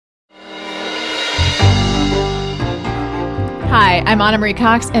Hi, I'm Anna Marie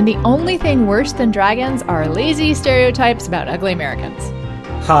Cox, and the only thing worse than dragons are lazy stereotypes about ugly Americans.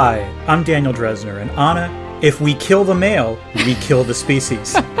 Hi, I'm Daniel Dresner, and Anna, if we kill the male, we kill the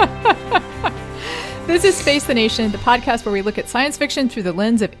species. This is Face the Nation, the podcast where we look at science fiction through the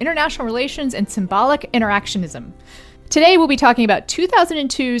lens of international relations and symbolic interactionism. Today we'll be talking about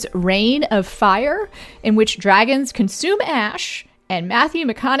 2002's Reign of Fire, in which dragons consume ash and Matthew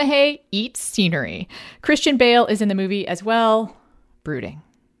McConaughey eats scenery. Christian Bale is in the movie as well, brooding.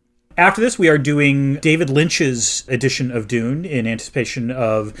 After this, we are doing David Lynch's edition of Dune in anticipation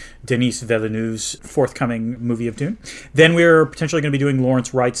of Denis Villeneuve's forthcoming movie of Dune. Then we're potentially going to be doing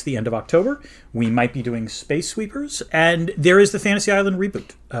Lawrence Wright's The End of October. We might be doing Space Sweepers. And there is the Fantasy Island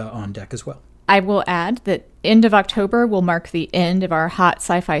reboot on deck as well. I will add that End of October will mark the end of our hot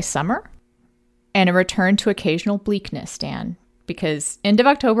sci-fi summer and a return to occasional bleakness, Dan, because End of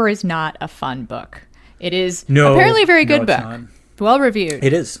October is not a fun book. It is apparently a very good book. Not. Well reviewed.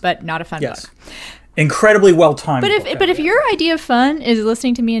 It is. But not a fun book. Incredibly well timed. But if your idea of fun is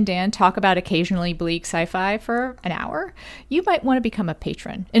listening to me and Dan talk about occasionally bleak sci-fi for an hour, you might want to become a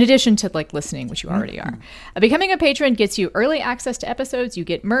patron. In addition to listening, which you already are. Becoming a patron gets you early access to episodes, you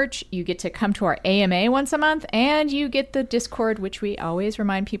get merch, you get to come to our AMA once a month, and you get the Discord, which we always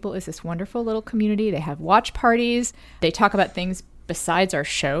remind people is this wonderful little community. They have watch parties. They talk about things besides our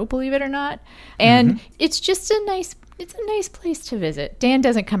show, believe it or not. And it's just a nice place to visit. Dan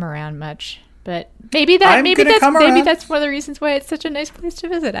doesn't come around much. But maybe that's one of the reasons why it's such a nice place to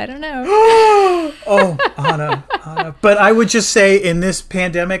visit. I don't know. Oh, Anna. But I would just say in this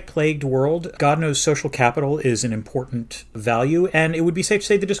pandemic-plagued world, God knows social capital is an important value, and it would be safe to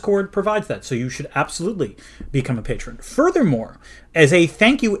say the Discord provides that. So you should absolutely become a patron. Furthermore, as a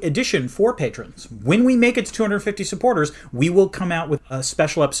thank you edition for patrons, when we make it to 250 supporters, we will come out with a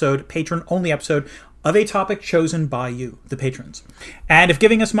special episode, patron-only episode, of a topic chosen by you, the patrons. And if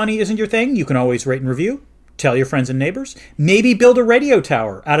giving us money isn't your thing, you can always rate and review, tell your friends and neighbors, maybe build a radio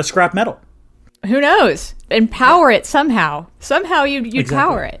tower out of scrap metal. Who knows? And power it somehow. Somehow you exactly.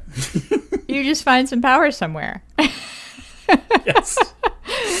 Power it. You just find some power somewhere. Yes.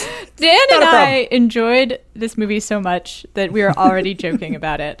 Dan and I enjoyed this movie so much that we are already joking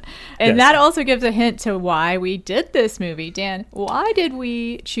about it. And that also gives a hint to why we did this movie. Dan, why did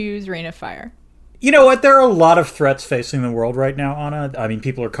we choose Reign of Fire? You know what? There are a lot of threats facing the world right now, Anna. I mean,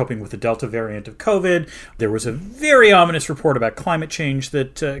 people are coping with the Delta variant of COVID. There was a very ominous report about climate change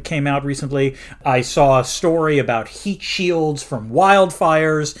that came out recently. I saw a story about heat shields from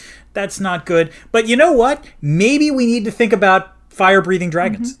wildfires. That's not good. But you know what? Maybe we need to think about fire-breathing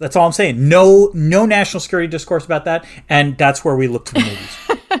dragons. That's all I'm saying. No national security discourse about that, and that's where we look to the movies.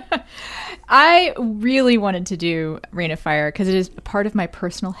 I really wanted to do Reign of Fire because it is a part of my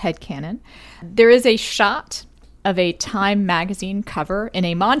personal headcanon. There is a shot of a Time magazine cover in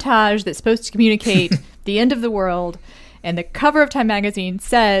a montage that's supposed to communicate the end of the world, and the cover of Time magazine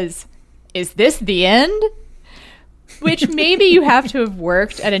says, "Is this the end?" Which maybe you have to have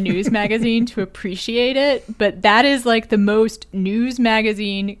worked at a news magazine to appreciate it, but that is the most news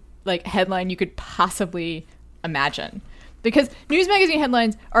magazine headline you could possibly imagine. Because news magazine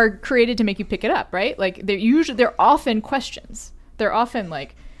headlines are created to make you pick it up, right? They're often questions. They're often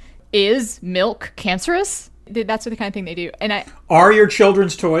is milk cancerous? That's the kind of thing they do. And are your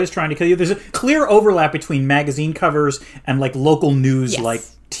children's toys trying to kill you? There's a clear overlap between magazine covers and local news,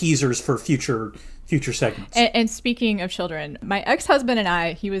 teasers for future segments. And speaking of children, my ex-husband and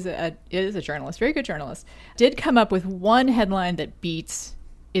I, he is a journalist, very good journalist, did come up with one headline that beats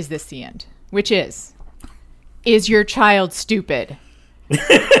 "Is this the end?" Which is your child stupid?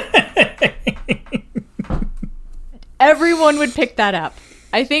 Everyone would pick that up.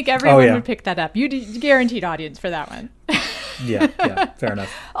 I think everyone would pick that up. You guaranteed audience for that one. Yeah, fair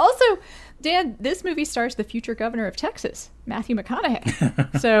enough. Also, Dan, this movie stars the future governor of Texas, Matthew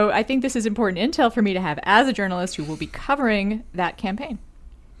McConaughey. So I think this is important intel for me to have as a journalist who will be covering that campaign.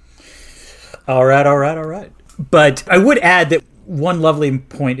 All right. But I would add that one lovely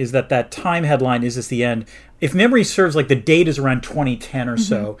point is that Time headline, "Is this the end?" If memory serves, the date is around 2010 or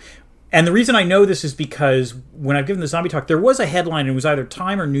so. And the reason I know this is because when I've given the zombie talk, there was a headline, and it was either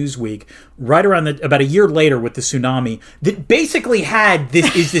Time or Newsweek, right around about a year later with the tsunami, that basically had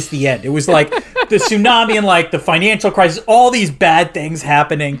this, "Is this the end?" It was the tsunami and the financial crisis, all these bad things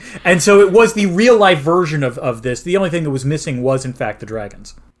happening. And so it was the real life version of this. The only thing that was missing was, in fact, the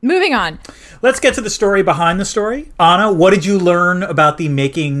dragons. Moving on. Let's get to the story behind the story. Anna, what did you learn about the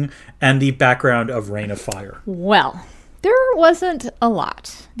making and the background of Reign of Fire? Well, there wasn't a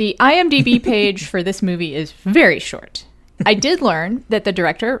lot. The IMDb page for this movie is very short. I did learn that the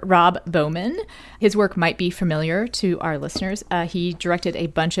director, Rob Bowman, his work might be familiar to our listeners. He directed a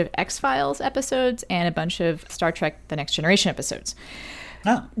bunch of X-Files episodes and a bunch of Star Trek The Next Generation episodes.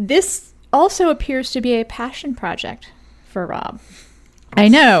 Oh. This also appears to be a passion project for Rob. I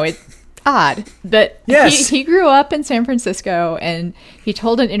know, it's odd, but yes. he grew up in San Francisco, and he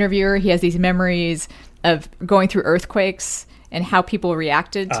told an interviewer he has these memories of going through earthquakes and how people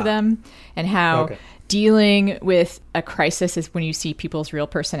reacted to them, and how dealing with a crisis is when you see people's real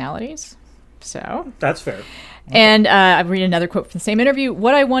personalities. So that's fair. And I read another quote from the same interview.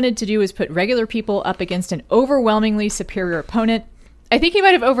 What I wanted to do was put regular people up against an overwhelmingly superior opponent. I think he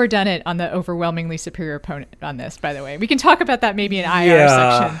might have overdone it on the overwhelmingly superior opponent on this, by the way. We can talk about that maybe in IR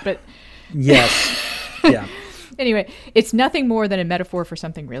section, but yes. Yeah. Anyway, it's nothing more than a metaphor for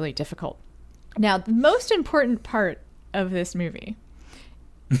something really difficult. Now, the most important part of this movie,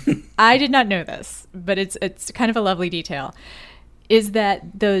 I did not know this, but it's kind of a lovely detail, is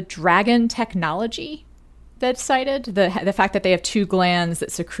that the dragon technology that's cited, the fact that they have two glands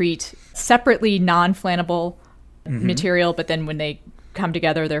that secrete separately non-flammable material, but then when they come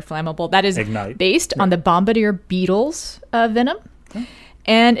together, they're flammable. That is based on the bombardier beetle's venom. Okay.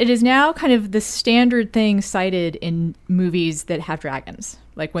 And it is now kind of the standard thing cited in movies that have dragons,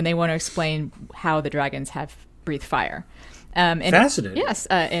 like when they want to explain how the dragons have breathed fire. Fascinating. Yes,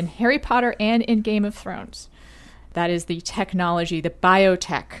 in Harry Potter and in Game of Thrones. That is the technology, the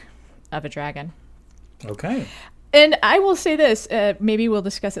biotech of a dragon. Okay. And I will say this, maybe we'll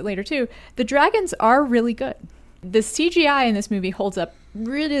discuss it later too. The dragons are really good. The CGI in this movie holds up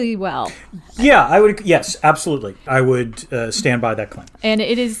really well. Yeah, yes, absolutely. I would stand by that claim. And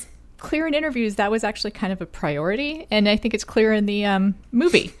it is clear in interviews that was actually kind of a priority. And I think it's clear in the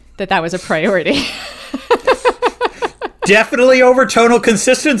movie that was a priority. Definitely over tonal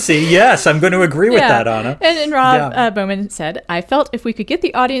consistency. Yes, I'm going to agree with that, Anna. And Rob Bowman said, I felt if we could get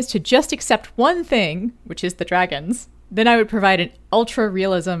the audience to just accept one thing, which is the dragons, then I would provide an ultra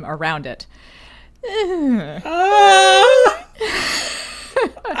realism around it. I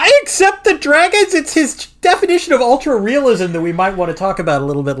accept the dragons. It's his definition of ultra realism that we might want to talk about a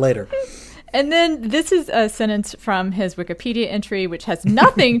little bit later. And then this is a sentence from his Wikipedia entry, which has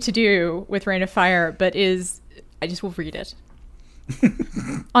nothing to do with Reign of Fire, but I just will read it.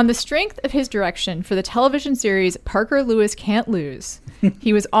 On the strength of his direction for the television series Parker Lewis Can't Lose,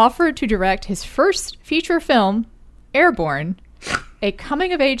 he was offered to direct his first feature film, Airborne, a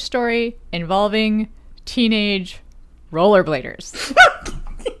coming-of-age story involving teenage rollerbladers.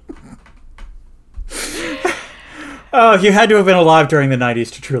 Oh, you had to have been alive during the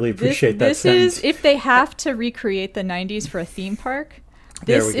 90s to truly appreciate that sentence. This is, if they have to recreate the 90s for a theme park,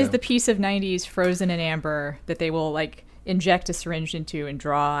 this is the piece of 90s frozen in amber that they will inject a syringe into and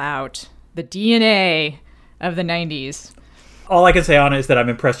draw out the DNA of the 90s. All I can say, Anna, is that I'm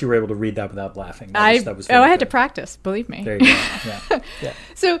impressed you were able to read that without laughing. I had to practice, believe me. There you go. Yeah.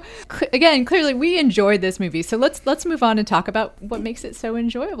 So, again, clearly we enjoyed this movie. So let's move on and talk about what makes it so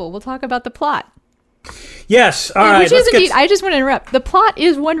enjoyable. We'll talk about the plot. Yes. All right. Which is indeed, I just want to interrupt. The plot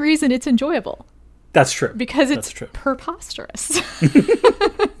is one reason it's enjoyable. That's true. Because it's preposterous.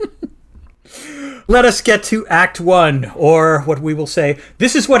 Let us get to Act 1, or what we will say,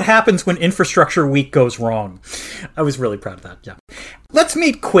 this is what happens when Infrastructure Week goes wrong. I was really proud of that, yeah. Let's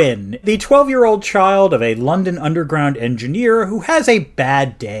meet Quinn, the 12-year-old child of a London Underground engineer who has a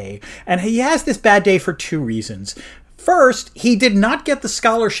bad day. And he has this bad day for two reasons. First, he did not get the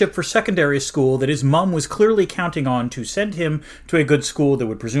scholarship for secondary school that his mom was clearly counting on to send him to a good school that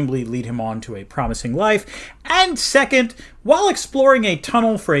would presumably lead him on to a promising life. And second, while exploring a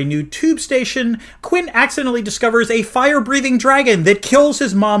tunnel for a new tube station, Quinn accidentally discovers a fire-breathing dragon that kills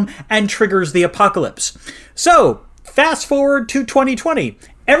his mom and triggers the apocalypse. So, fast forward to 2020.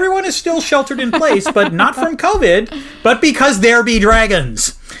 Everyone is still sheltered in place, but not from COVID, but because there be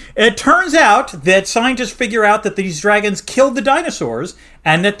dragons. It turns out that scientists figure out that these dragons killed the dinosaurs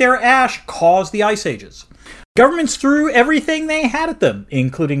and that their ash caused the ice ages. Governments threw everything they had at them,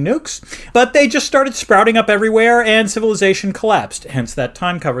 including nukes, but they just started sprouting up everywhere and civilization collapsed, hence that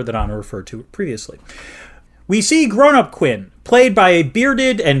time cover that Anna referred to previously. We see grown-up Quinn, played by a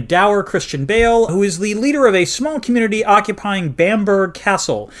bearded and dour Christian Bale, who is the leader of a small community occupying Bamberg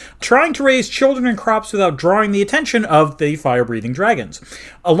Castle, trying to raise children and crops without drawing the attention of the fire-breathing dragons,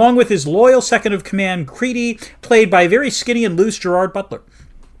 along with his loyal second-of-command Creedy, played by very skinny and loose Gerard Butler.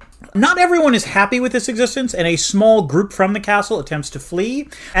 Not everyone is happy with this existence, and a small group from the castle attempts to flee.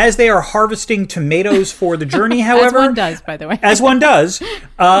 As they are harvesting tomatoes for the journey, however... As one does, by the way. As one does,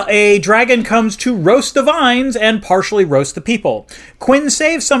 a dragon comes to roast the vines and partially roast the people. Quinn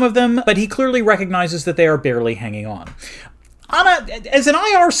saves some of them, but he clearly recognizes that they are barely hanging on. As an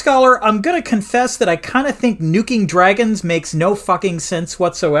IR scholar, I'm going to confess that I kind of think nuking dragons makes no fucking sense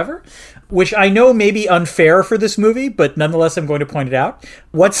whatsoever, which I know may be unfair for this movie, but nonetheless I'm going to point it out.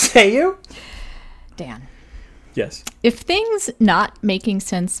 What say you? Dan. Yes. If things not making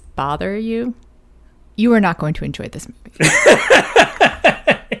sense bother you, you are not going to enjoy this movie.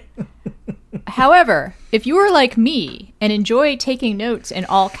 However, if you are like me and enjoy taking notes in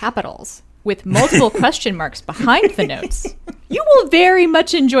all capitals with multiple question marks behind the notes, you will very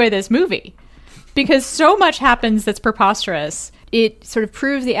much enjoy this movie because so much happens that's preposterous. It sort of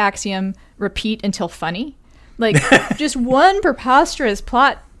proves the axiom, repeat until funny. Like, just one preposterous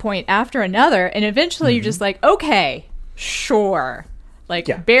plot point after another, and eventually you're just like, okay, sure.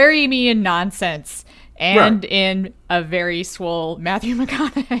 Like, bury me in nonsense and in a very swole Matthew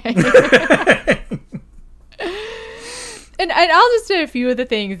McConaughey. And I'll just say a few of the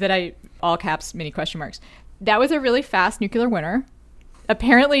things that I, all caps, many question marks. That was a really fast nuclear winter.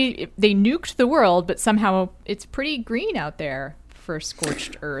 Apparently, they nuked the world, but somehow it's pretty green out there for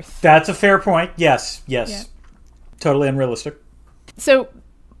scorched earth. That's a fair point. Yes. Yeah. Totally unrealistic. So,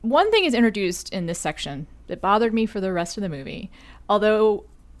 one thing is introduced in this section that bothered me for the rest of the movie. Although,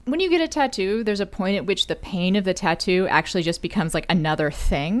 when you get a tattoo, there's a point at which the pain of the tattoo actually just becomes like another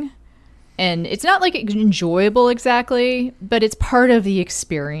thing. And it's not like enjoyable exactly, but it's part of the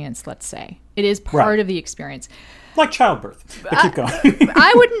experience, let's say. It is part of the experience. Like childbirth. But keep going.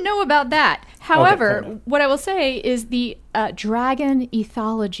 I wouldn't know about that. However, what I will say is the dragon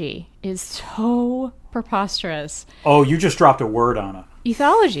ethology is so preposterous. Oh, you just dropped a word on it.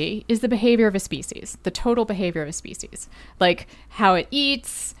 Ethology is the behavior of a species, the total behavior of a species. Like how it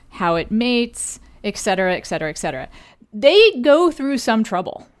eats, how it mates, etc., etc., etc. They go through some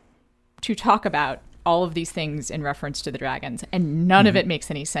trouble to talk about all of these things in reference to the dragons, and none of it makes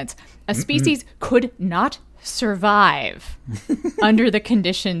any sense. A species could not survive under the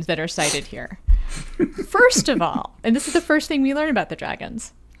conditions that are cited here. First of all, and this is the first thing we learn about the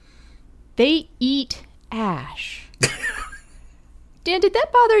dragons, they eat ash. Dan, did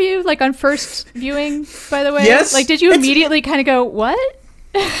that bother you, like, on first viewing, by the way? Yes. Like, did you immediately kind of go, what?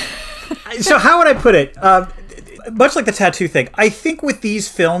 So how would I put it? Much like the tattoo thing, I think with these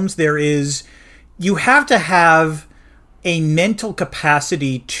films you have to have a mental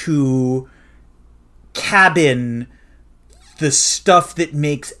capacity to cabin the stuff that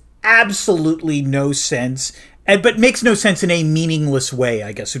makes absolutely no sense, but makes no sense in a meaningless way,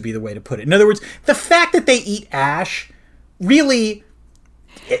 I guess would be the way to put it. In other words, the fact that they eat ash, really,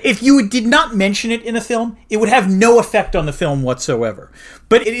 if you did not mention it in a film, it would have no effect on the film whatsoever.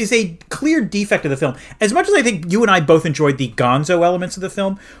 But it is a clear defect of the film. As much as I think you and I both enjoyed the gonzo elements of the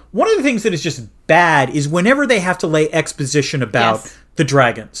film, one of the things that is just bad is whenever they have to lay exposition about the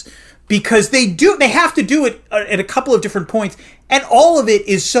dragons. Because they have to do it at a couple of different points, and all of it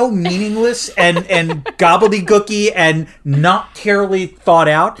is so meaningless and gobbledygooky and not carefully thought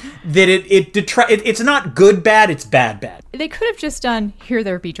out that it's not good bad, it's bad. They could have just done "Here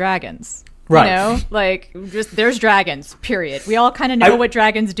There Be Dragons." Right. You know, like, just there's dragons, period. We all kind of know what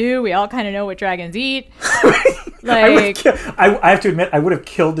dragons do. We all kind of know what dragons eat. Like, I have to admit, I would have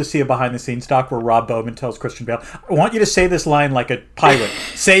killed to see a behind-the-scenes doc where Rob Bowman tells Christian Bale, I want you to say this line like a pirate.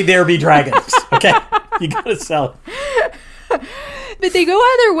 Say there be dragons. Okay? You gotta sell it. But they go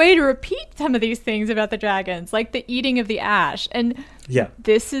out of their way to repeat some of these things about the dragons, like the eating of the ash. And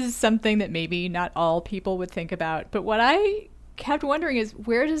this is something that maybe not all people would think about. But what I kept wondering is,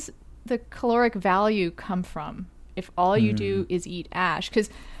 where does the caloric value come from if all you do is eat ash?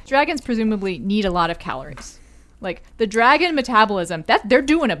 Because dragons presumably need a lot of calories. Like, the dragon metabolism, they're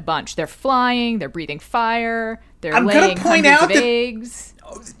doing a bunch. They're flying, they're breathing fire, they're laying hundreds of eggs.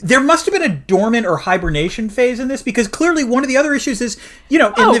 There must have been a dormant or hibernation phase in this, because clearly one of the other issues is, in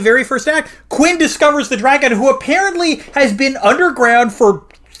the very first act, Quinn discovers the dragon, who apparently has been underground for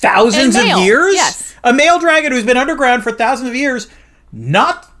thousands of years. Yes. A male dragon who's been underground for thousands of years,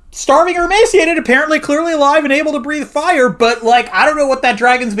 not starving or emaciated, apparently clearly alive and able to breathe fire, but, like, I don't know what that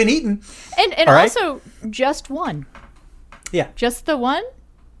dragon's been eating. And also, just one. Yeah. Just the one?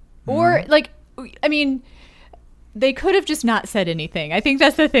 Or, like, I mean, they could have just not said anything. I think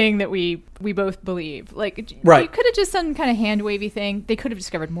that's the thing that we both believe. Like, you could have just done some kind of hand-wavy thing. They could have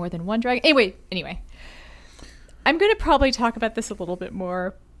discovered more than one dragon. Anyway. I'm going to probably talk about this a little bit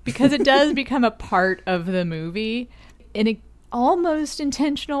more, because it does become a part of the movie in a almost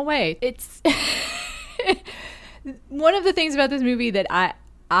intentional way. It's one of the things about this movie that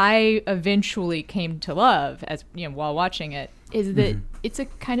I eventually came to love, as while watching it, is that it's a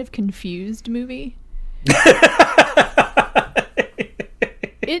kind of confused movie.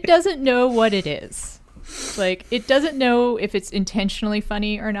 It doesn't know what it is. Like, it doesn't know if it's intentionally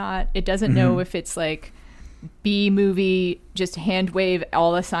funny or not. It doesn't know if it's like B movie, just hand wave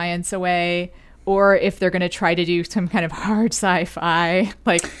all the science away, or if they're going to try to do some kind of hard sci-fi.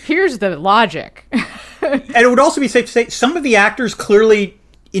 Like, here's the logic. And it would also be safe to say some of the actors clearly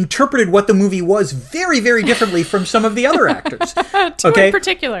interpreted what the movie was very, very differently from some of the other actors. Two in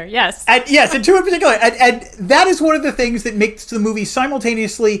particular, yes. And two in particular. And that is one of the things that makes the movie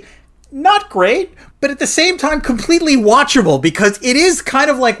simultaneously not great, but at the same time completely watchable, because it is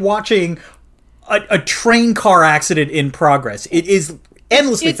kind of like watching a train car accident in progress. It is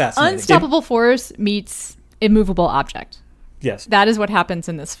endlessly fascinating. Unstoppable force meets immovable object. Yes. That is what happens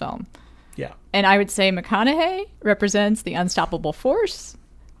in this film. Yeah. And I would say McConaughey represents the unstoppable force,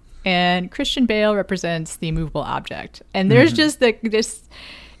 and Christian Bale represents the immovable object. And there's just this,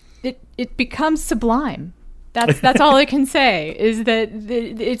 it becomes sublime. That's all I can say, is that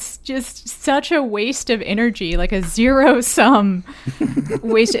it's just such a waste of energy, like a zero-sum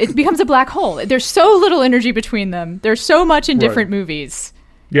waste. It becomes a black hole. There's so little energy between them. There's so much in different movies.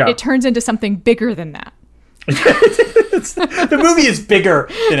 Yeah. It turns into something bigger than that. The movie is bigger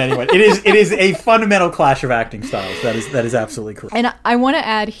than anyone. It is a fundamental clash of acting styles. That is absolutely correct. And I want to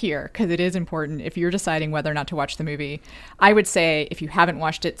add here, because it is important, if you're deciding whether or not to watch the movie, I would say if you haven't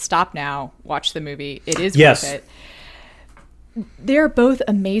watched it, stop now, watch the movie. It is worth it. They're both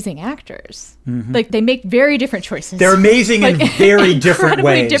amazing actors. Like, they make very different choices. They're amazing in very different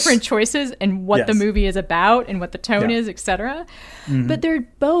ways. Different choices in what the movie is about and what the tone is, etc. But they're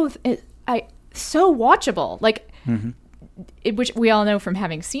both so watchable, like, which we all know from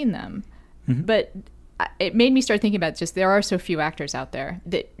having seen them. But it made me start thinking about just, there are so few actors out there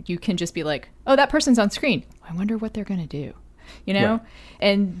that you can just be like, oh, that person's on screen, I wonder what they're going to do, you know? Right.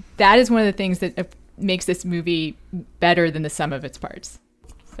 And that is one of the things that makes this movie better than the sum of its parts.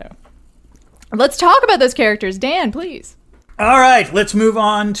 So let's talk about those characters. Dan, please. All right, let's move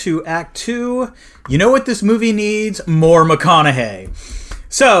on to Act 2. You know what this movie needs? More McConaughey.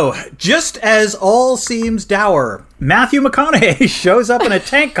 So, just as all seems dour, Matthew McConaughey shows up in a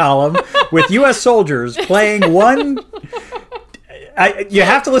tank column with U.S. soldiers playing one... you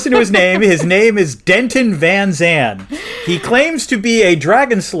have to listen to his name. His name is Denton Van Zandt. He claims to be a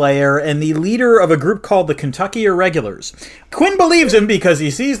dragon slayer and the leader of a group called the Kentucky Irregulars. Quinn believes him because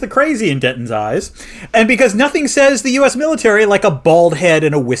he sees the crazy in Denton's eyes, and because nothing says the U.S. military like a bald head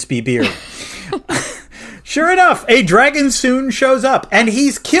and a wispy beard. Sure enough, a dragon soon shows up, and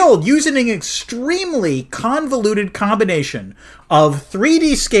he's killed using an extremely convoluted combination of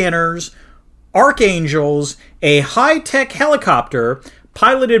 3D scanners, archangels, a high-tech helicopter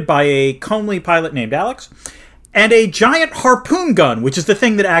piloted by a comely pilot named Alex, and a giant harpoon gun, which is the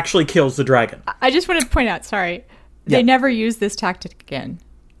thing that actually kills the dragon. I just wanted to point out, they never use this tactic again.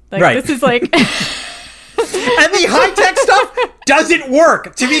 Like, this is like... And the high-tech stuff doesn't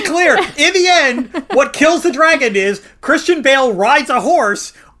work, to be clear. In the end, what kills the dragon is Christian Bale rides a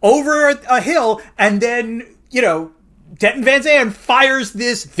horse over a hill, and then, Denton Van Zandt fires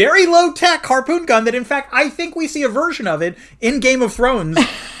this very low-tech harpoon gun that, in fact, I think we see a version of it in Game of Thrones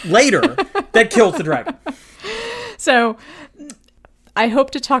later that kills the dragon. So, I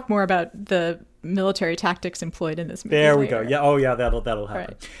hope to talk more about the military tactics employed in this movie. There we go. Yeah. Oh, yeah. That'll happen.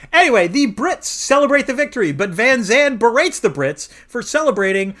 Right. Anyway, the Brits celebrate the victory, but Van Zandt berates the Brits for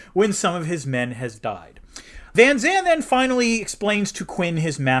celebrating when some of his men has died. Van Zandt then finally explains to Quinn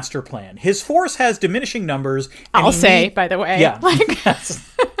his master plan. His force has diminishing numbers. I'll say, by the way. Yeah.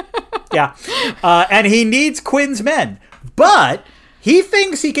 Yeah. And he needs Quinn's men, but he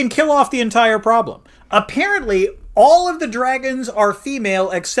thinks he can kill off the entire problem. Apparently, all of the dragons are female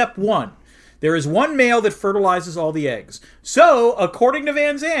except one. There is one male that fertilizes all the eggs. So, according to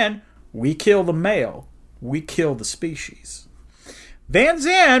Van Zandt, we kill the male. We kill the species. Van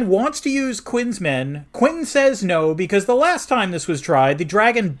Zandt wants to use Quinn's men. Quinn says no, because the last time this was tried, the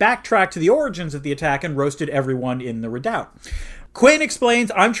dragon backtracked to the origins of the attack and roasted everyone in the redoubt. Quinn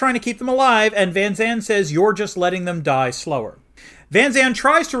explains, I'm trying to keep them alive, and Van Zandt says, you're just letting them die slower. Van Zandt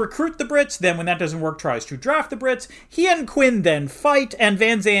tries to recruit the Brits, then when that doesn't work, tries to draft the Brits. He and Quinn then fight, and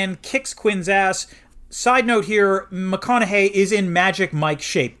Van Zandt kicks Quinn's ass. Side note here, McConaughey is in Magic Mike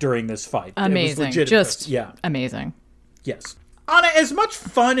shape during this fight. Amazing. Just amazing. Yes. Anna, as much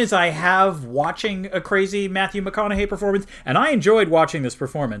fun as I have watching a crazy Matthew McConaughey performance, and I enjoyed watching this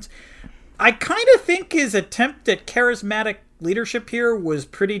performance, I kind of think his attempt at charismatic leadership here was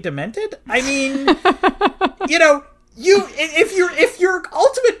pretty demented. I mean, if your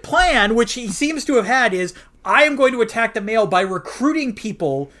ultimate plan, which he seems to have had, is I am going to attack the male by recruiting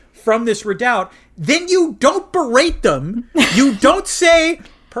people from this redoubt, then you don't berate them. You don't say,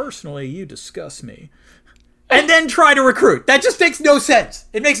 personally, you disgust me. and then try to recruit. That just makes no sense.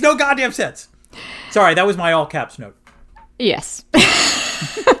 It makes no goddamn sense. Sorry, that was my all caps note. Yes.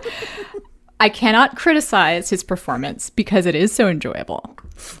 I cannot criticize his performance because it is so enjoyable.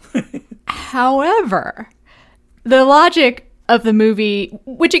 However, the logic of the movie,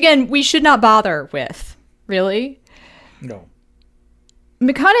 which again, we should not bother with, really. No.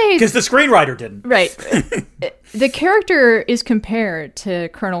 McConaughey's... Because the screenwriter didn't. Right. The character is compared to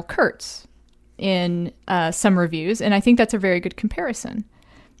Colonel Kurtz in some reviews, and I think that's a very good comparison.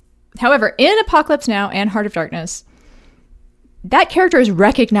 However, in Apocalypse Now and Heart of Darkness, that character is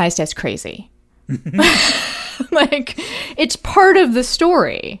recognized as crazy. Like, it's part of the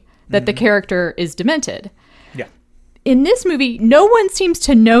story that the character is demented. Yeah. In this movie, no one seems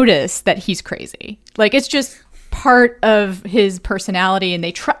to notice that he's crazy. Like, it's just part of his personality, and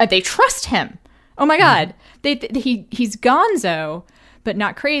they trust him. Oh my God. He's gonzo, but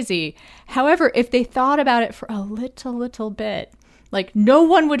not crazy. However, if they thought about it for a little bit, like, no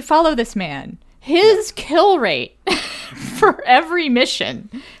one would follow this man. His kill rate for every mission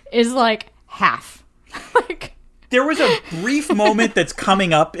is like half. Like, there was a brief moment that's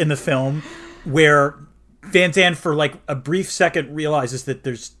coming up in the film where Van Zandt, for like a brief second, realizes that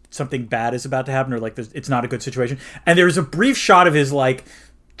there's something bad is about to happen, or like it's not a good situation. And there's a brief shot of his like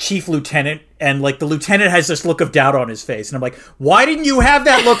chief lieutenant, and like the lieutenant has this look of doubt on his face. And I'm like, why didn't you have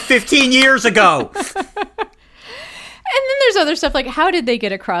that look 15 years ago? And then there's other stuff like, how did they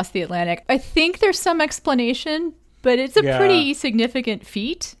get across the Atlantic? I think there's some explanation, but it's a pretty significant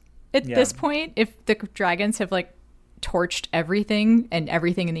feat at this point if the dragons have like torched everything and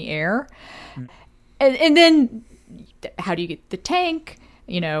everything in the air. And then how do you get the tank?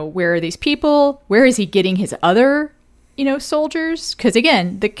 You know, where are these people? Where is he getting his other, soldiers? Because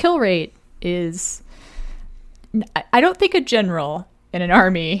again, the kill rate is, I don't think a general in an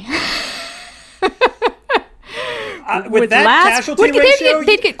army with that casualty ratio,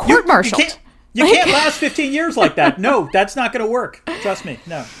 they'd get court-martialed. You can't last 15 years like that. No, that's not going to work. Trust me.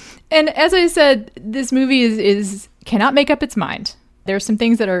 No. And as I said, this movie is cannot make up its mind. There are some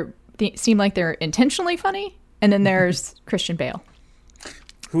things that seem like they're intentionally funny, and then there's Christian Bale,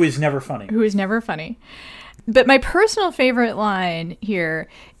 who is never funny. But my personal favorite line here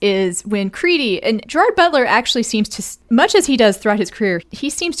is when Creedy, and Gerard Butler actually seems to, much as he does throughout his career,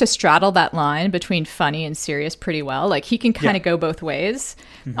 he seems to straddle that line between funny and serious pretty well. Like, he can kind of go both ways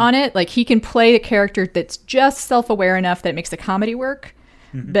on it. Like, he can play the character that's just self-aware enough that it makes the comedy work,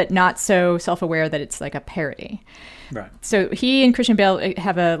 but not so self-aware that it's like a parody. Right. So he and Christian Bale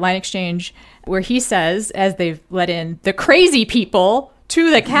have a line exchange where he says, as they've let in the crazy people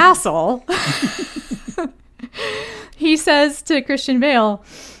to the castle, he says to Christian Bale,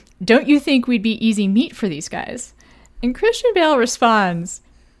 "Don't you think we'd be easy meat for these guys?" And Christian Bale responds,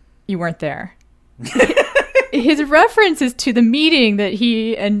 "You weren't there." His reference is to the meeting that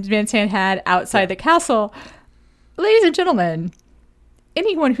he and Van Zandt had outside the castle. Ladies and gentlemen,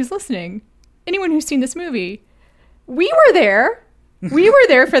 anyone who's listening, anyone who's seen this movie, we were there. We were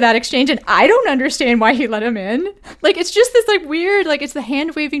there for that exchange, and I don't understand why he let him in. Like, it's just this like weird, like, it's the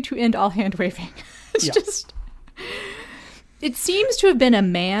hand waving to end all hand waving. It's just, it seems to have been a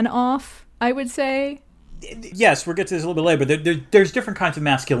man off, I would say. Yes, we'll get to this a little bit later, but there's different kinds of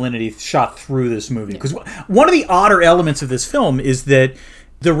masculinity shot through this movie. Because one of the odder elements of this film is that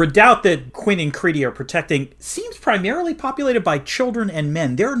the redoubt that Quinn and Creedy are protecting seems primarily populated by children and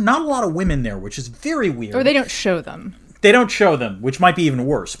men. There are not a lot of women there, which is very weird. Or they don't show them. They don't show them, which might be even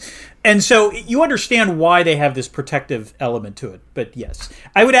worse. And so you understand why they have this protective element to it. But yes,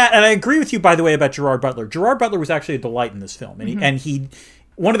 I would add, and I agree with you, by the way, about Gerard Butler. Gerard Butler was actually a delight in this film. And he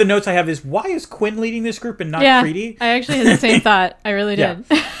one of the notes I have is, why is Quinn leading this group and not Creedy? I actually had the same thought. I really did.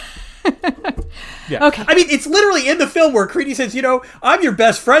 Yeah. Okay. I mean, it's literally in the film where Creedy says, I'm your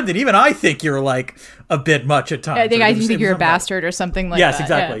best friend, and even I think you're like a bit much at times. I think you're a bastard or something like that. Yes,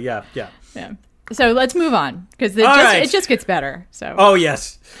 exactly. Yeah. So let's move on, because it just gets better. So. Oh,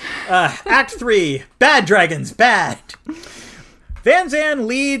 yes. Act 3, Bad Dragons, Bad. Van Zandt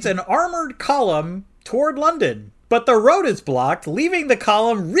leads an armored column toward London, but the road is blocked, leaving the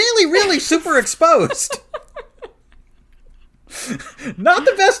column really, really super exposed. Not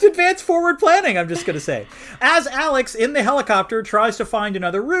the best advanced forward planning, I'm just going to say. As Alex, in the helicopter, tries to find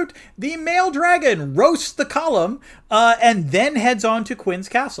another route, the male dragon roasts the column and then heads on to Quinn's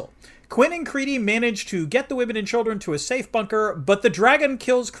castle. Quinn and Creedy manage to get the women and children to a safe bunker, but the dragon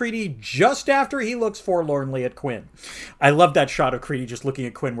kills Creedy just after he looks forlornly at Quinn. I love that shot of Creedy just looking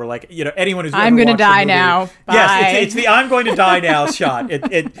at Quinn. We're like, anyone who's I'm going to die now. Bye. Yes, it's the I'm going to die now shot.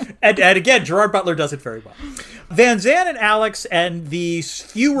 And again, Gerard Butler does it very well. Van Zandt and Alex and the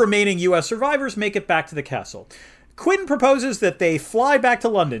few remaining U.S. survivors make it back to the castle. Quinn proposes that they fly back to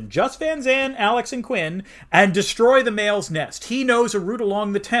London, just Van Zandt, Alex, and Quinn, and destroy the male's nest. He knows a route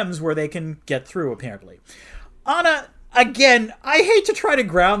along the Thames where they can get through, apparently. Anna, again, I hate to try to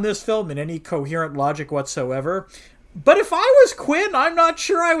ground this film in any coherent logic whatsoever, but if I was Quinn, I'm not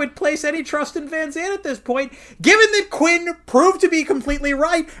sure I would place any trust in Van Zandt at this point, given that Quinn proved to be completely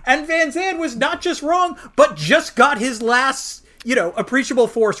right, and Van Zandt was not just wrong, but just got his last, appreciable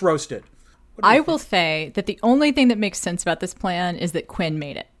force roasted. I will say that the only thing that makes sense about this plan is that Quinn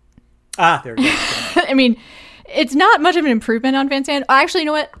made it. There you go. I mean, it's not much of an improvement on Van Zandt. Actually, you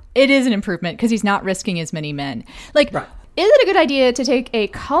know what? It is an improvement because he's not risking as many men. Is it a good idea to take a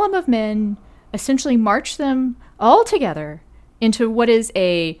column of men, essentially march them all together into what is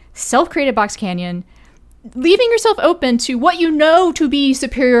a self-created box canyon, leaving yourself open to what you know to be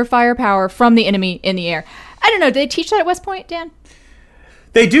superior firepower from the enemy in the air? I don't know. Did they teach that at West Point, Dan?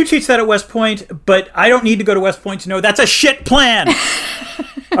 They do teach that at West Point, but I don't need to go to West Point to know that's a shit plan.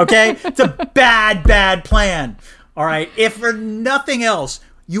 Okay? It's a bad plan. All right? If for nothing else,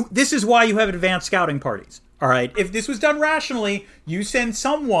 this is why you have advanced scouting parties. All right? If this was done rationally, you send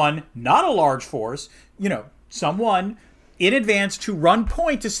someone, not a large force, someone in advance to run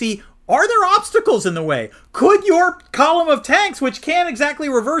point to see, are there obstacles in the way? Could your column of tanks, which can't exactly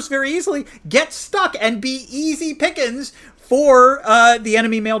reverse very easily, get stuck and be easy pickings for the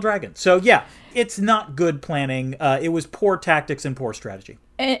enemy male dragon? So yeah, it's not good planning. It was poor tactics and poor strategy.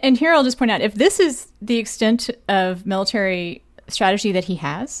 And here I'll just point out, if this is the extent of military strategy that he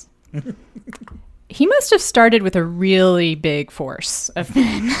has, he must have started with a really big force of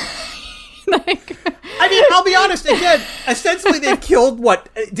men. I'll be honest, again, ostensibly they've killed,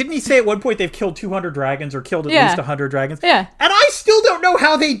 didn't he say at one point they've killed 200 dragons or killed at least 100 dragons? Yeah. And I still don't know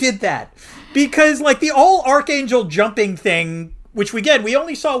how they did that. Because, the all Archangel jumping thing, which, again, we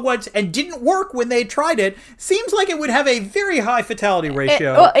only saw once and didn't work when they tried it, seems like it would have a very high fatality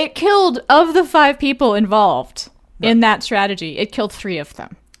ratio. It killed, of the 5 people involved in that strategy, it killed 3 of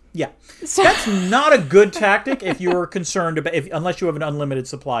them. Yeah. So that's not a good tactic if you're concerned about, unless you have an unlimited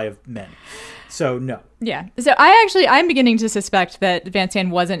supply of men. So, no. Yeah. So, I'm beginning to suspect that Van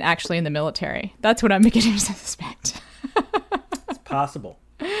Zandt wasn't actually in the military. That's what I'm beginning to suspect. It's possible.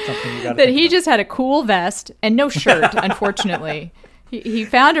 Something you that he just had a cool vest and no shirt, unfortunately. He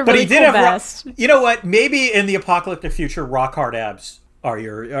found a really cool vest. You know what? Maybe in the apocalyptic future, rock hard abs are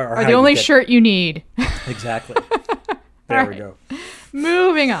the only shirt you need. Exactly. There we go.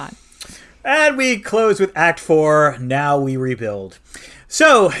 Moving on. And we close with Act 4. Now we rebuild.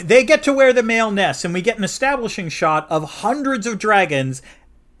 So they get to where the male nests, and we get an establishing shot of hundreds of dragons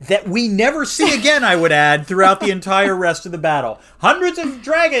that we never see again, I would add, throughout the entire rest of the battle. Hundreds of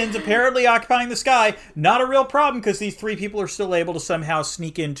dragons apparently occupying the sky. Not a real problem because these 3 people are still able to somehow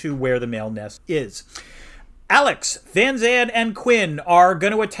sneak into where the male nest is. Alex, Van Zandt, and Quinn are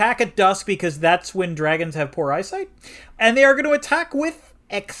going to attack at dusk because that's when dragons have poor eyesight. And they are going to attack with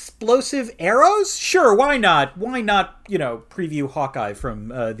explosive arrows? Sure, why not? Why not, preview Hawkeye from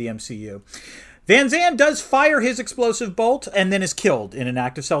the MCU? Van Zandt does fire his explosive bolt and then is killed in an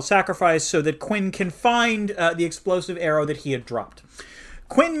act of self-sacrifice so that Quinn can find the explosive arrow that he had dropped.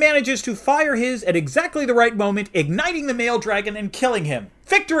 Quinn manages to fire his at exactly the right moment, igniting the male dragon and killing him.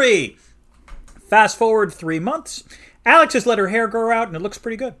 Victory! Fast forward 3 months. Alex has let her hair grow out and it looks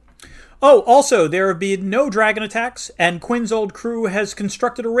pretty good. Oh, also, there have been no dragon attacks, and Quinn's old crew has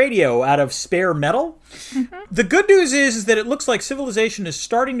constructed a radio out of spare metal. Mm-hmm. The good news is that it looks like civilization is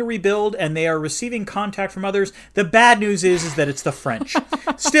starting to rebuild, and they are receiving contact from others. The bad news is that it's the French.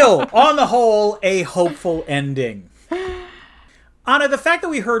 Still, on the whole, a hopeful ending. Anna, the fact that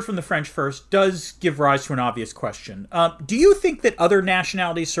we heard from the French first does give rise to an obvious question. Do you think that other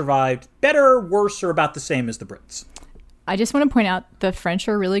nationalities survived better, worse, or about the same as the Brits? I just want to point out the French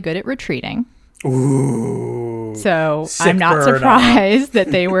are really good at retreating. Ooh. So I'm not surprised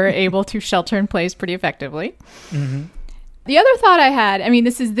that they were able to shelter in place pretty effectively. Mm-hmm. The other thought I had,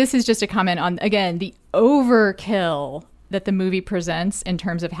 this is just a comment on, again, the overkill that the movie presents in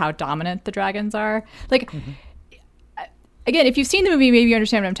terms of how dominant the dragons are. Again, if you've seen the movie, maybe you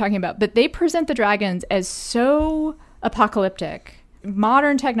understand what I'm talking about, but they present the dragons as so apocalyptic.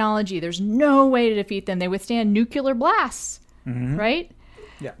 Modern technology, there's no way to defeat them. They withstand nuclear blasts, right?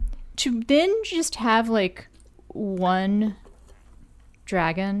 Yeah. To then just have one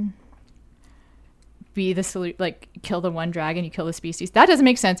dragon be the solution, like kill the one dragon, you kill the species. That doesn't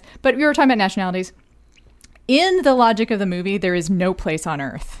make sense. But we were talking about nationalities. In the logic of the movie, there is no place on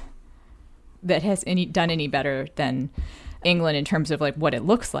Earth that has done any better than England in terms of like what it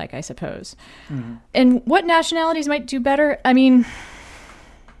looks like, I suppose. Mm-hmm. And what nationalities might do better? I mean,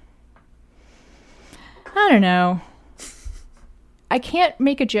 I don't know. I can't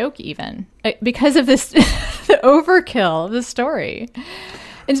make a joke even because of this, the overkill of the story.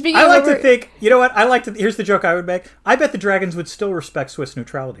 And speaking I like to think, you know what? Here's the joke I would make. I bet the dragons would still respect Swiss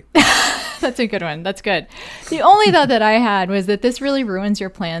neutrality. That's a good one. That's good. The only thought that I had was that this really ruins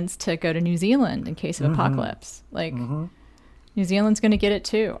your plans to go to New Zealand in case of apocalypse. Like, New Zealand's going to get it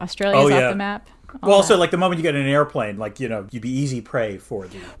too. Australia's off the map. Well, also, like the moment you get in an airplane, like, you know, you'd be easy prey for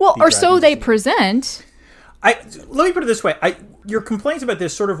the or so they present. Let me put it this way. Your complaints about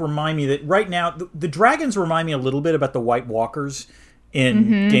this sort of remind me that right now, the dragons remind me a little bit about the White Walkers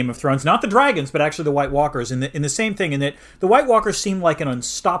in Game of Thrones. Not the dragons, but actually the White Walkers. In the same thing, in that the White Walkers seemed like an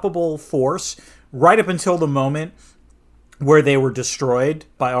unstoppable force right up until the moment where they were destroyed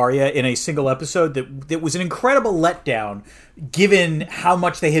by Arya in a single episode. That was an incredible letdown, given how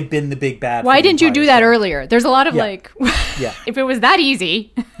much they had been the big bad. Why didn't you do that earlier? There's a lot of yeah. If it was that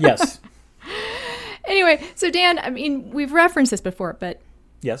easy. Yes. Anyway, so Dan, I mean, we've referenced this before, but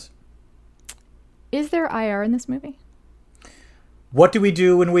yes, is there IR in this movie? What do we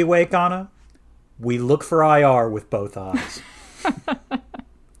do when we wake, Anna? We look for IR with both eyes.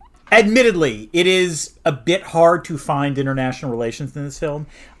 Admittedly, it is a bit hard to find international relations in this film.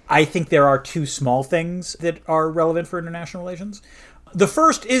 I think there are two small things that are relevant for international relations. The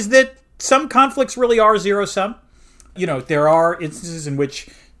first is that some conflicts really are zero-sum. You know, there are instances in which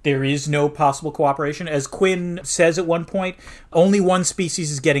there is no possible cooperation. As Quinn says at one point, only one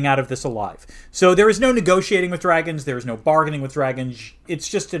species is getting out of this alive. So there is no negotiating with dragons. There is no bargaining with dragons. It's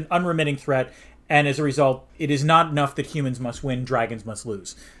just an unremitting threat. And as a result, it is not enough that humans must win, dragons must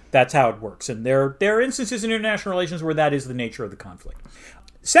lose. That's how it works. And there are instances in international relations where that is the nature of the conflict.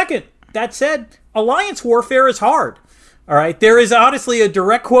 Second, that said, alliance warfare is hard. All right, there is honestly a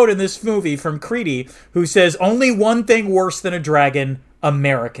direct quote in this movie from Creedy who says, "Only one thing worse than a dragon,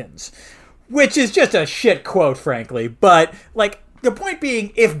 Americans," which is just a shit quote, frankly. But like the point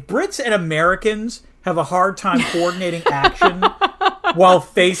being, if Brits and Americans have a hard time coordinating action while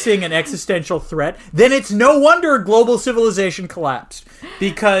facing an existential threat, then it's no wonder global civilization collapsed.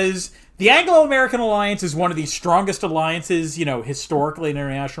 Because the Anglo-American alliance is one of the strongest alliances, you know, historically in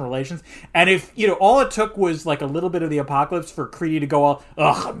international relations. And if, you know, all it took was like a little bit of the apocalypse for Creedy to go all,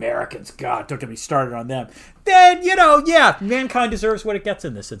 ugh, Americans, God, don't get me started on them. Then, you know, yeah, mankind deserves what it gets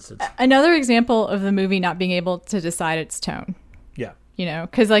in this instance. Another example of the movie not being able to decide its tone. Yeah. You know,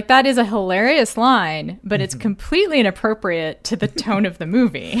 because like that is a hilarious line, but it's completely inappropriate to the tone of the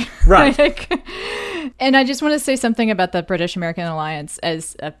movie. Right. And I just want to say something about the British-American alliance.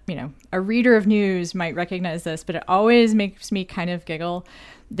 As a reader of news might recognize this, but it always makes me kind of giggle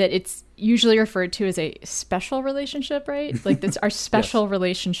that it's usually referred to as a special relationship, right? Like that's our special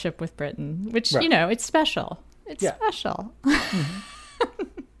relationship with Britain, which, you know, it's special. It's special.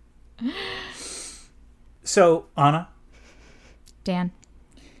 So, Anna? Dan?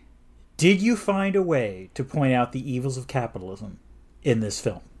 Did you find a way to point out the evils of capitalism in this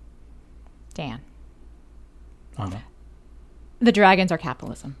film? Dan? Anna? The dragons are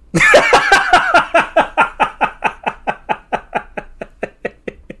capitalism.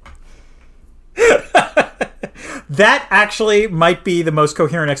 That actually might be the most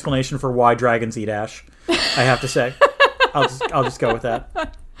coherent explanation for why dragons eat ash, I have to say. I'll just go with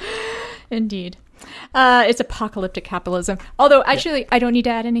that. Indeed. It's apocalyptic capitalism. Although, actually, I don't need to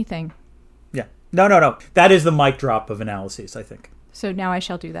add anything. Yeah. No. That is the mic drop of analyses, I think. So now I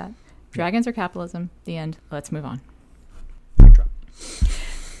shall do that. Dragons are capitalism. The end. Let's move on. Mic drop.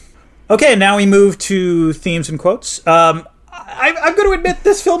 Okay, now we move to themes and quotes. I'm going to admit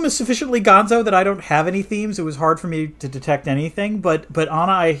this film is sufficiently gonzo that I don't have any themes. It was hard for me to detect anything. But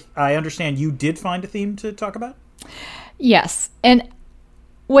Anna, I understand you did find a theme to talk about? Yes. And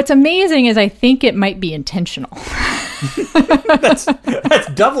what's amazing is I think it might be intentional. That's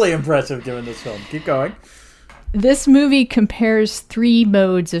doubly impressive given this film. Keep going. This movie compares 3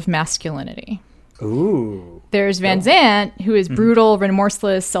 modes of masculinity. Ooh. There's Van Zant, who is brutal,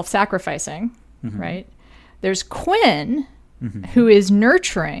 remorseless, self-sacrificing, right? There's Quinn, who is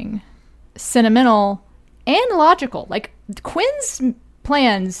nurturing, sentimental, and logical. Like, Quinn's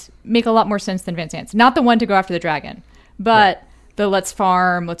plans make a lot more sense than Van Zant's. Not the one to go after the dragon, but the let's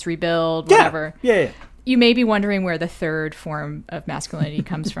farm, let's rebuild, whatever. Yeah. You may be wondering where the third form of masculinity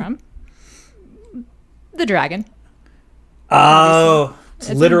comes from. The dragon. Oh.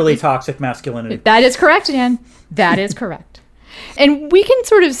 It's literally toxic masculinity. That is correct, Dan. That is correct. And we can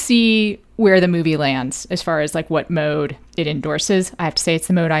sort of see where the movie lands as far as like what mode it endorses. I have to say it's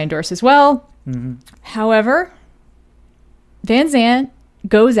the mode I endorse as well. Mm-hmm. However, Van Zandt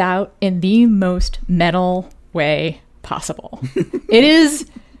goes out in the most metal way possible.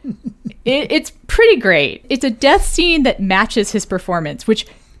 It's pretty great. It's a death scene that matches his performance, which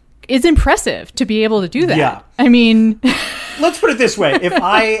is impressive to be able to do that. Yeah. I mean, let's put it this way. If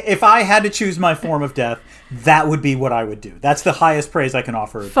I had to choose my form of death, that would be what I would do. That's the highest praise I can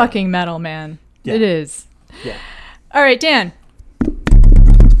offer. Fucking metal, man. Yeah. It is. Yeah. All right, Dan.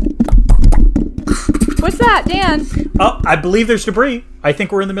 What's that, Dan? Oh, I believe there's debris. I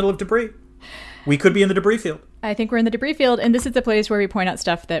think we're in the middle of debris. We could be in the debris field. I think we're in the debris field, and this is the place where we point out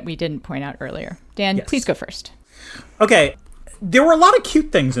stuff that we didn't point out earlier. Dan, yes. Please go first. Okay. There were a lot of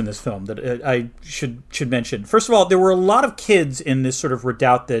cute things in this film that I should mention. First of all, there were a lot of kids in this sort of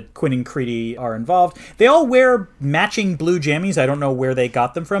redoubt that Quinn and Creedy are involved. They all wear matching blue jammies. I don't know where they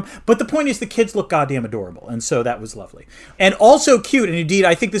got them from. But the point is the kids look goddamn adorable. And so that was lovely. And also cute, and indeed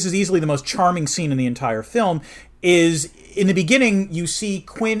I think this is easily the most charming scene in the entire film, is in the beginning you see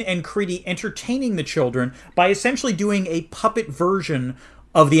Quinn and Creedy entertaining the children by essentially doing a puppet version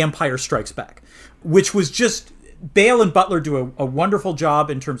of The Empire Strikes Back, which was just... Bale and Butler do a wonderful job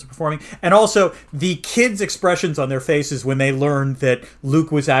in terms of performing. And also, the kids' expressions on their faces when they learned that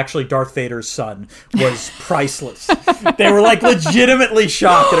Luke was actually Darth Vader's son was priceless. They were, like, legitimately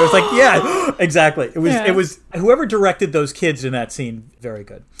shocked. And I was like, yeah, exactly. It was whoever directed those kids in that scene, very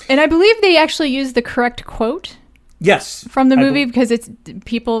good. And I believe they actually used the correct quote. Yes. From the movie, because it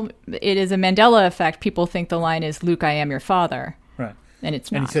is a Mandela effect. People think the line is, Luke, I am your father. Right. And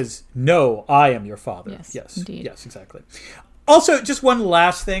it's not. And he says, no, I am your father. Yes, indeed. Yes, exactly. Also, just one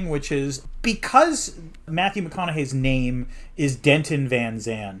last thing, which is because Matthew McConaughey's name is Denton Van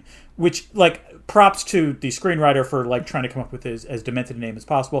Zandt, which, like, props to the screenwriter for, like, trying to come up with as demented a name as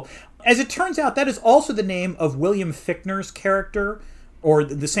possible. As it turns out, that is also the name of William Fichtner's character, or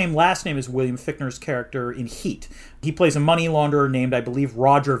the same last name as William Fichtner's character in Heat. He plays a money launderer named, I believe,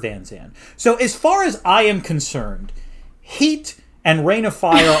 Roger Van Zandt. So as far as I am concerned, Heat and Reign of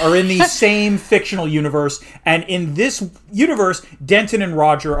Fire are in the same fictional universe, and in this universe, Denton and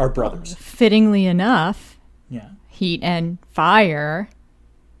Roger are brothers. Fittingly enough, Heat and Fire.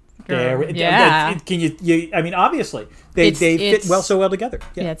 Yeah. Can you? I mean, obviously, they fit so well together.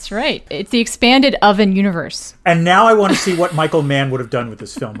 Yeah. That's right. It's the expanded Oven universe. And now I want to see what Michael Mann would have done with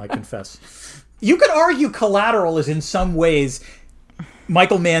this film, I confess. You could argue Collateral is in some ways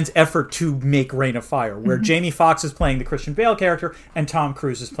Michael Mann's effort to make Reign of Fire, where Jamie Foxx is playing the Christian Bale character and Tom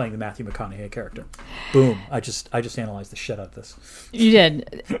Cruise is playing the Matthew McConaughey character. Boom. I just analyzed the shit out of this. You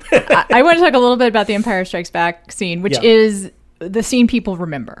did. I want to talk a little bit about the Empire Strikes Back scene, which is the scene people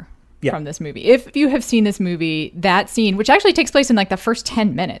remember from this movie. If you have seen this movie, that scene, which actually takes place in like the first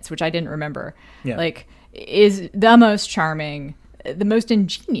 10 minutes, which I didn't remember, like is the most charming, the most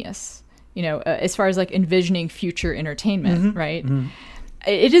ingenious, as far as like envisioning future entertainment, right? Mm-hmm.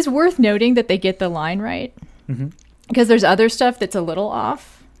 It is worth noting that they get the line right, because there's other stuff that's a little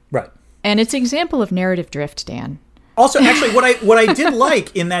off. Right. And it's an example of narrative drift, Dan. Also, actually, what I did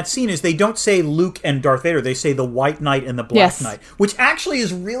like in that scene is they don't say Luke and Darth Vader. They say the White Knight and the Black Knight, which actually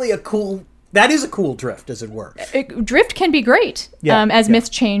is really a cool drift, as it were. Drift can be great as myths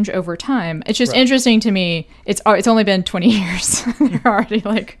change over time. It's just interesting to me. It's only been 20 years. They're already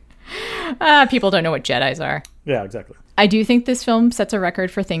like, people don't know what Jedis are. Yeah, exactly. I do think this film sets a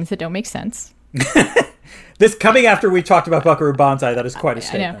record for things that don't make sense. This coming after we talked about Buckaroo Banzai, that is quite a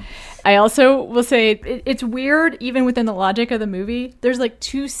statement. I know. I also will say it's weird, even within the logic of the movie, there's like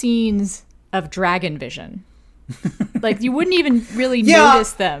 2 scenes of dragon vision. Like you wouldn't even really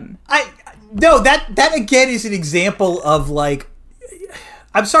notice them. No, that again is an example of like,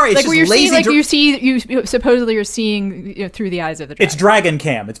 I'm sorry, it's like just where you're lazy. seeing, you supposedly are seeing through the eyes of the dragon. It's dragon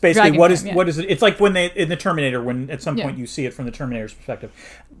cam. It's basically dragon what is it? It's like when in the Terminator, when at some point you see it from the Terminator's perspective.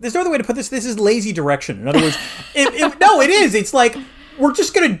 There's no other way to put this. This is lazy direction. In other words, it is. It's like we're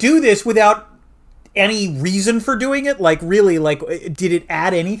just going to do this without any reason for doing it. Like really, like did it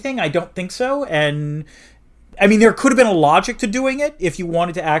add anything? I don't think so. And I mean, there could have been a logic to doing it if you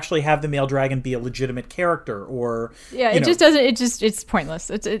wanted to actually have the male dragon be a legitimate character, or just doesn't. It's pointless.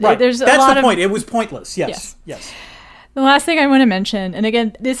 Right. There's That's the point. It was pointless. Yes. The last thing I want to mention, and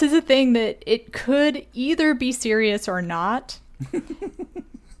again, this is a thing that it could either be serious or not.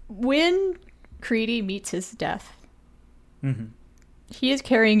 When Creedy meets his death, he is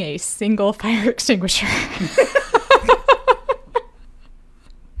carrying a single fire extinguisher.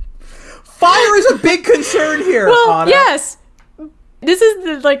 Fire is a big concern here. Well, Anna. yes, This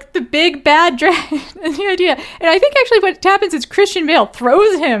is the big bad dragon and the idea. And I think actually what happens is Christian Bale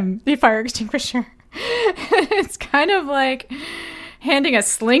throws him the fire extinguisher. It's kind of like handing a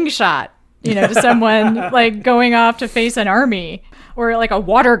slingshot, to someone like going off to face an army, or like a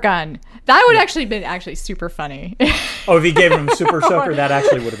water gun. That would actually been super funny. Oh, if he gave him Super Soaker, that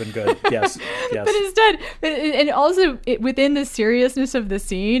actually would have been good. Yes. But instead, and also within the seriousness of the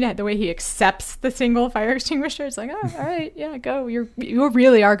scene, the way he accepts the single fire extinguisher, it's like, oh, all right, yeah, go. You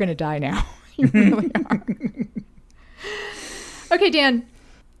really are going to die now. You really are. Okay, Dan,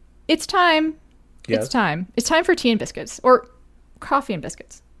 it's time. Yes. It's time. It's time for tea and biscuits, or coffee and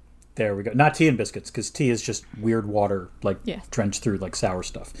biscuits. There we go. Not tea and biscuits, because tea is just weird water, drenched through like sour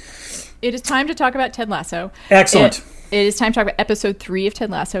stuff. It is time to talk about Ted Lasso. Excellent. It is time to talk about episode 3 of Ted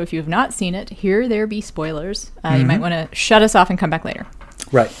Lasso. If you have not seen it, here there be spoilers. You might want to shut us off and come back later.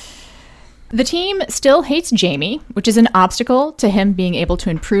 Right. The team still hates Jamie, which is an obstacle to him being able to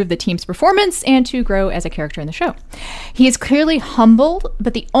improve the team's performance and to grow as a character in the show. He is clearly humbled,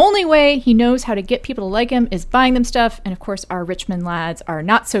 but the only way he knows how to get people to like him is buying them stuff, and of course our Richmond lads are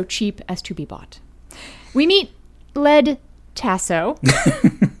not so cheap as to be bought. We meet Led Tasso.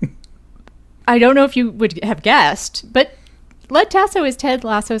 I don't know if you would have guessed, but Led Tasso is Ted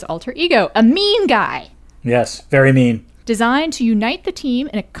Lasso's alter ego, a mean guy. Yes, very mean. Designed to unite the team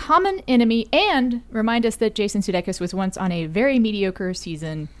in a common enemy and remind us that Jason Sudeikis was once on a very mediocre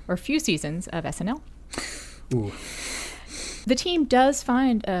season or few seasons of SNL. Ooh. The team does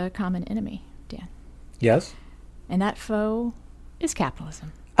find a common enemy, Dan. Yes. And that foe is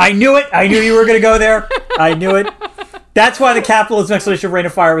capitalism. I knew it. I knew you were going to go there. I knew it. That's why the capitalism explanation of Reign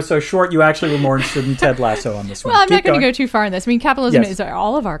of Fire was so short. You actually were more interested in Ted Lasso on this one. Well, I'm not going to go too far in this. I mean, capitalism is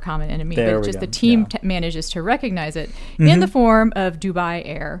all of our common enemy, there but just the team manages to recognize it in the form of Dubai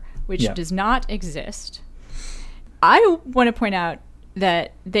Air, which does not exist. I want to point out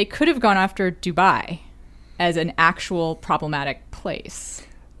that they could have gone after Dubai as an actual problematic place.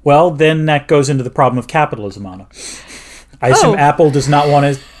 Well, then that goes into the problem of capitalism, Anna. I assume Apple does not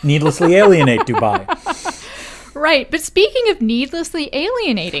want to needlessly alienate Dubai. Right, but speaking of needlessly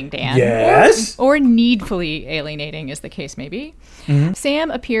alienating, Dan, yes, or needfully alienating, as the case may be,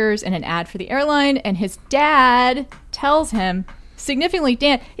 Sam appears in an ad for the airline, and his dad tells him, significantly,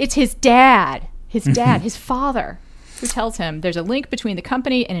 Dan, it's his dad, his father, who tells him there's a link between the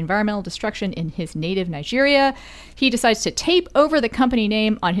company and environmental destruction in his native Nigeria. He decides to tape over the company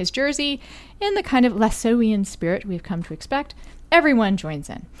name on his jersey in the kind of Lassoian spirit we've come to expect. Everyone joins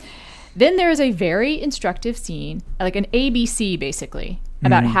in. Then there is a very instructive scene, like an ABC basically,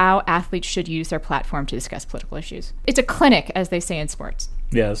 about how athletes should use their platform to discuss political issues. It's a clinic, as they say in sports.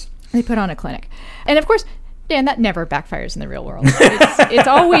 Yes. They put on a clinic. And of course, Dan, that never backfires in the real world. It's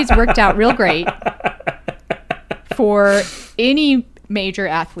always worked out real great for any major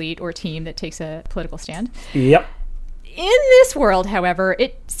athlete or team that takes a political stand. Yep. In this world, however,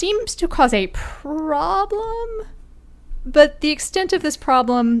 it seems to cause a problem. But the extent of this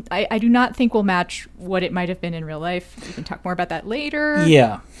problem, I do not think will match what it might have been in real life. We can talk more about that later.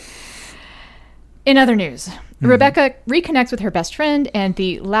 Yeah. In other news, Rebecca reconnects with her best friend and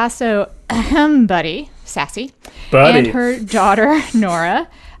the Lasso buddy, Sassy, and her daughter, Nora.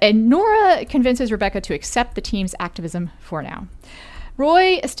 And Nora convinces Rebecca to accept the team's activism for now.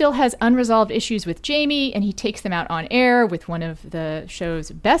 Roy still has unresolved issues with Jamie, and he takes them out on air with one of the show's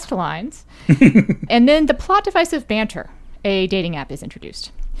best lines. And then the plot device of Banter, a dating app, is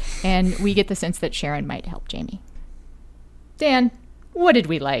introduced. And we get the sense that Sharon might help Jamie. Dan, what did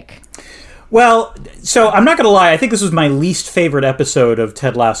we like? Well, so I'm not going to lie. I think this was my least favorite episode of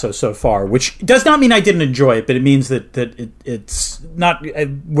Ted Lasso so far, which does not mean I didn't enjoy it, but it means that it's not.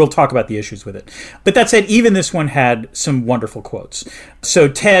 We'll talk about the issues with it. But that said, even this one had some wonderful quotes. So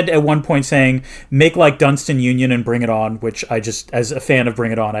Ted at one point saying, "Make like Dunstan Union and bring it on," which I just, as a fan of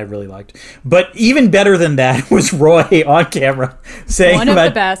Bring It On, I really liked. But even better than that was Roy on camera saying one of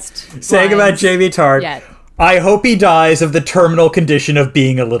the best saying about Jamie Tart. Yet. I hope he dies of the terminal condition of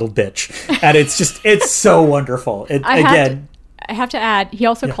being a little bitch. And it's so wonderful. I have to add, he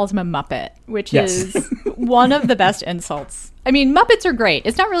also calls him a Muppet, which is one of the best insults. I mean, Muppets are great.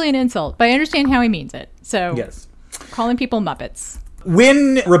 It's not really an insult, but I understand how he means it. So calling people Muppets.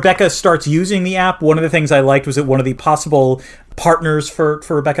 When Rebecca starts using the app, one of the things I liked was that one of the possible partners for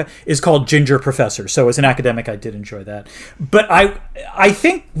Rebecca is called Ginger Professor. So as an academic, I did enjoy that. But I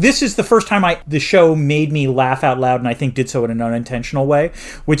think this is the first time the show made me laugh out loud, and I think did so in an unintentional way,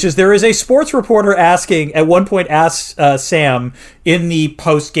 which is there is a sports reporter at one point asks Sam in the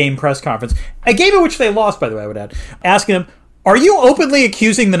post-game press conference, a game in which they lost, by the way, I would add, asking him, "Are you openly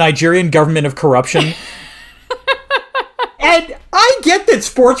accusing the Nigerian government of corruption?" And I I get that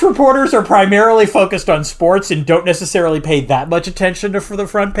sports reporters are primarily focused on sports and don't necessarily pay that much attention for the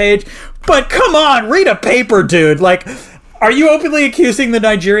front page, but come on, read a paper, dude. Like, are you openly accusing the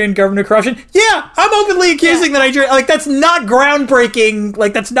Nigerian government of corruption? Yeah, I'm openly accusing the Nigerian. Like, that's not groundbreaking.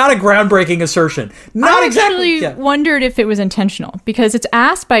 Like, that's not a groundbreaking assertion. Not I exactly. actually wondered if it was intentional, because it's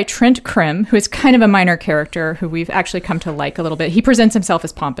asked by Trent Krim, who is kind of a minor character who we've actually come to like a little bit. He presents himself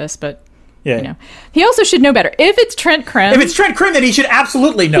as pompous, but you know, he also should know better. If it's Trent Krim, then he should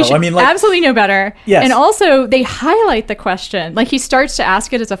absolutely know. I mean, like, absolutely know better. Yes. And also, they highlight the question. Like, he starts to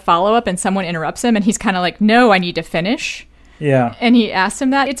ask it as a follow-up, and someone interrupts him, and he's kind of like, "No, I need to finish." Yeah. And he asks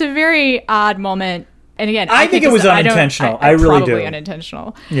him that. It's a very odd moment. And again, I think it was unintentional. I really do. Probably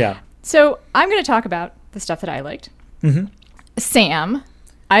unintentional. Yeah. So I'm going to talk about the stuff that I liked. Mm-hmm. Sam.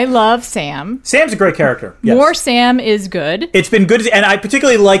 I love Sam. Sam's a great character. Yes. More Sam is good. It's been good. And I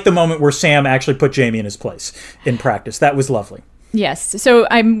particularly like the moment where Sam actually put Jamie in his place in practice. That was lovely. Yes. So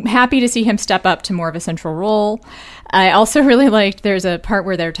I'm happy to see him step up to more of a central role. I also really liked, there's a part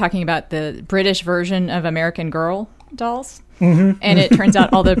where they're talking about the British version of American Girl dolls. Mm-hmm. And it turns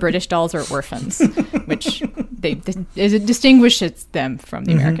out all the British dolls are orphans, which it distinguishes them from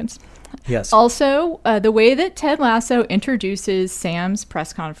the Americans. Yes. Also, the way that Ted Lasso introduces Sam's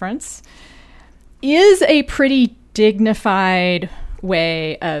press conference is a pretty dignified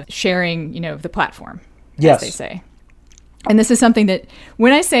way of sharing, the platform, as they say. And this is something that,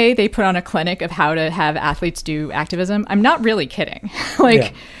 when I say they put on a clinic of how to have athletes do activism, I'm not really kidding.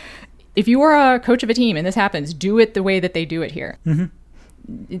 If you are a coach of a team and this happens, do it the way that they do it here.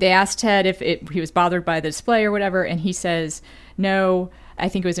 Mm-hmm. They asked Ted if he was bothered by the display or whatever, and he says, no, I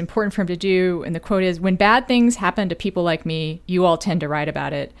think it was important for him to do. And the quote is, when bad things happen to people like me, you all tend to write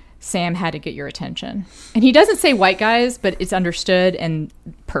about it. Sam had to get your attention. And he doesn't say white guys, but it's understood and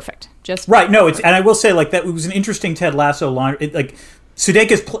perfect. Just right. No, and I will say, like, that it was an interesting Ted Lasso line.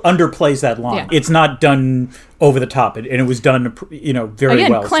 Sudeikis underplays that line. Yeah. It's not done over the top, and it was done, very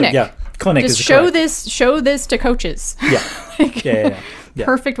well. Clinic. So, clinic just is show this to coaches. Yeah. Yeah.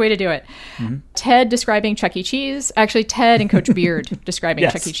 Perfect way to do it. Mm-hmm. Ted describing Chuck E. Cheese. Actually, Ted and Coach Beard describing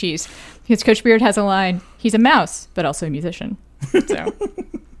Chuck E. Cheese. Because Coach Beard has a line, he's a mouse, but also a musician. So,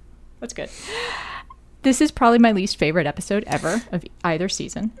 that's good. This is probably my least favorite episode ever of either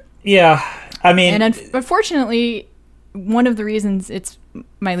season. Yeah. I mean... And unfortunately, one of the reasons it's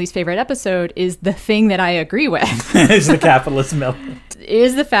my least favorite episode is the thing that I agree with. Is the capitalism element.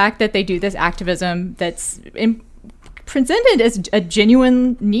 Is the fact that they do this activism that's presented as a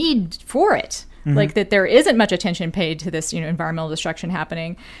genuine need for it. Mm-hmm. Like that there isn't much attention paid to this, environmental destruction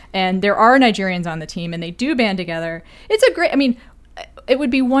happening. And there are Nigerians on the team and they do band together. It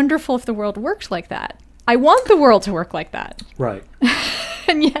would be wonderful if the world worked like that. I want the world to work like that. Right.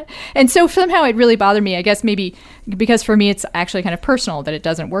 And so somehow it really bothered me, I guess maybe because for me it's actually kind of personal that it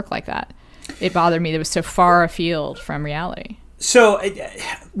doesn't work like that. It bothered me that it was so far afield from reality. So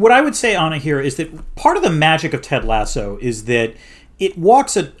what I would say, Anna, here is that part of the magic of Ted Lasso is that it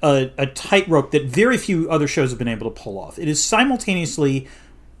walks a tightrope that very few other shows have been able to pull off. It is simultaneously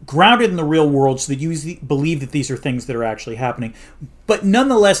grounded in the real world so that you believe that these are things that are actually happening, but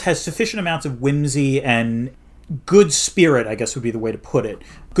nonetheless has sufficient amounts of whimsy and good spirit, I guess would be the way to put it,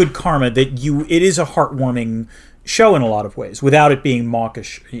 good karma, that it is a heartwarming show in a lot of ways without it being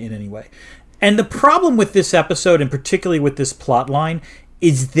mawkish in any way. And the problem with this episode, and particularly with this plot line,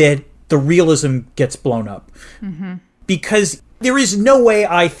 is that the realism gets blown up. Mm-hmm. Because there is no way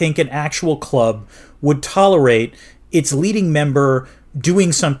I think an actual club would tolerate its leading member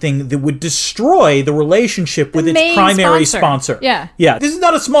doing something that would destroy the relationship with its primary sponsor. Yeah. This is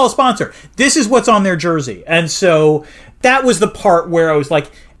not a small sponsor. This is what's on their jersey. And so that was the part where I was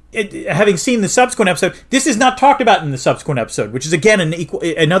like, having seen the subsequent episode, this is not talked about in the subsequent episode, which is again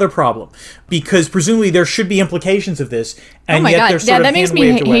another problem, because presumably there should be implications of this, and yet they're sort of that makes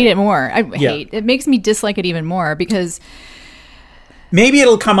me hate it more. It makes me dislike it even more because maybe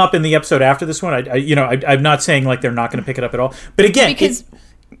it'll come up in the episode after this one. I'm not saying like they're not going to pick it up at all, but again, because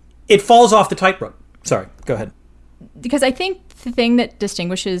it falls off the tightrope. Sorry, go ahead. Because I think the thing that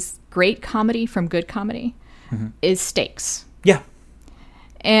distinguishes great comedy from good comedy is stakes. Yeah.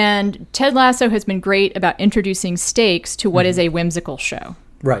 And Ted Lasso has been great about introducing stakes to what is a whimsical show.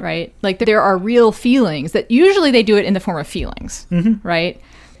 Right? Like there are real feelings that usually they do it in the form of feelings. Mm-hmm. Right?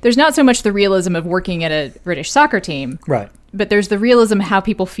 There's not so much the realism of working at a British soccer team. Right. But there's the realism how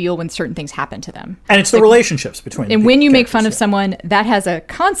people feel when certain things happen to them. And it's the relationships between and when you make fun of someone, that has a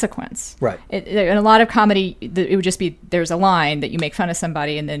consequence. Right. In a lot of comedy, it would just be there's a line that you make fun of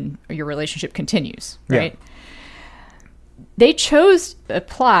somebody and then your relationship continues. Right? Yeah. They chose a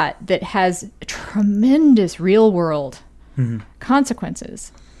plot that has a tremendous real world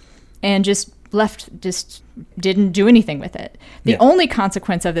consequences and just didn't do anything with it. The only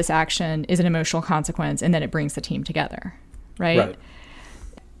consequence of this action is an emotional consequence, and then it brings the team together, right?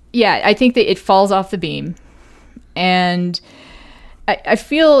 Yeah, I think that it falls off the beam. And I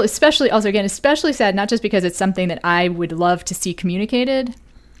feel especially sad, not just because it's something that I would love to see communicated,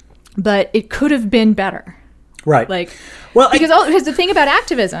 but it could have been better. Right. Because the thing about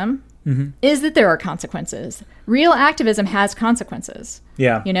activism is that there are consequences. Real activism has consequences.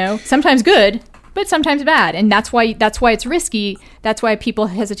 Yeah. Sometimes good, but sometimes bad. And that's why it's risky. That's why people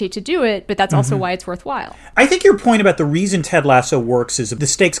hesitate to do it, but that's also why it's worthwhile. I think your point about the reason Ted Lasso works is the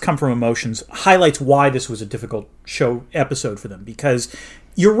stakes come from emotions highlights why this was a difficult episode for them, because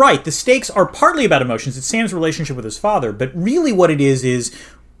you're right, the stakes are partly about emotions. It's Sam's relationship with his father, but really what it is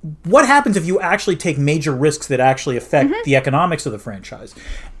what happens if you actually take major risks that actually affect the economics of the franchise?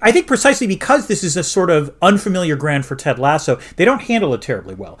 I think precisely because this is a sort of unfamiliar ground for Ted Lasso, they don't handle it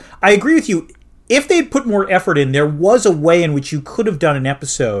terribly well. I agree with you. If they'd put more effort in, there was a way in which you could have done an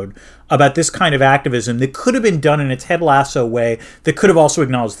episode about this kind of activism that could have been done in a Ted Lasso way that could have also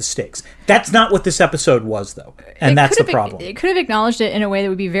acknowledged the stakes. That's not what this episode was, though. And that's the problem. It could have acknowledged it in a way that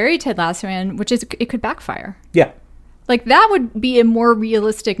would be very Ted Lasso-ian, which is it could backfire. Yeah. Like, that would be a more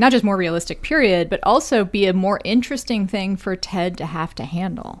realistic, not just more realistic period, but also be a more interesting thing for Ted to have to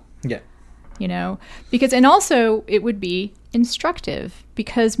handle. Yeah. Because, and also it would be instructive,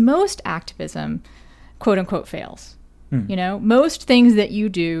 because most activism, quote unquote, fails. Most things that you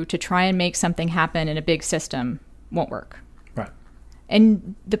do to try and make something happen in a big system won't work. Right.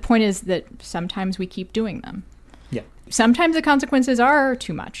 And the point is that sometimes we keep doing them. Yeah. Sometimes the consequences are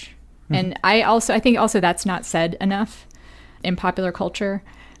too much. And I think also that's not said enough in popular culture.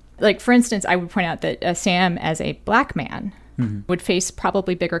 Like, for instance, I would point out that Sam, as a black man, would face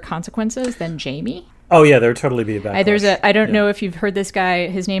probably bigger consequences than Jamie. Oh, yeah, there would totally be a backlash. I don't know if you've heard this guy.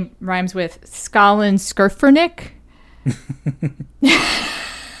 His name rhymes with Skalin Skirfernick.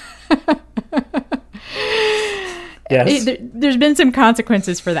 Yes. There's been some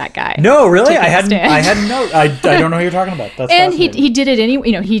consequences for that guy. No, really? I hadn't know. I don't know who you're talking about. That's and he did it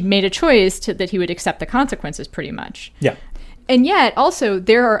anyway. He made a choice that he would accept the consequences pretty much. Yeah. And yet, also,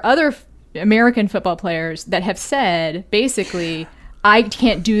 there are other American football players that have said, basically, I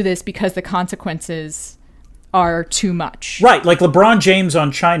can't do this because the consequences are too much. Right. Like LeBron James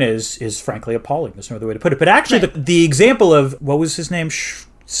on China is frankly appalling. There's no other way to put it. But actually, the example of, what was his name?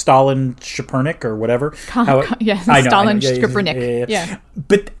 Stalin Shapernik or whatever. Stalin Shapernik. Yeah.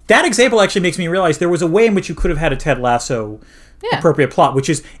 But that example actually makes me realize there was a way in which you could have had a Ted Lasso appropriate plot, which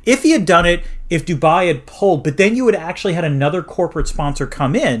is if he had done it, if Dubai had pulled, but then you would actually had another corporate sponsor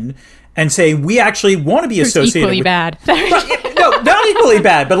come in and say, we actually want to be associated equally with... bad. No, not equally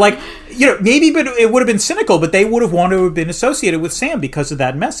bad, but like, maybe but it would have been cynical, but they would have wanted to have been associated with Sam because of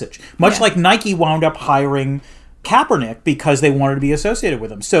that message. Much like Nike wound up hiring Kaepernick because they wanted to be associated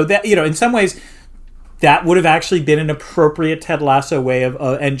with him. So that, in some ways, that would have actually been an appropriate Ted Lasso way of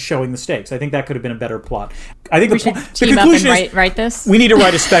and showing the stakes. I think that could have been a better plot. I think the conclusion is write this. We need to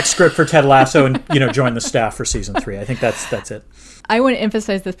write a spec script for Ted Lasso and join the staff for season 3. I think that's it. I want to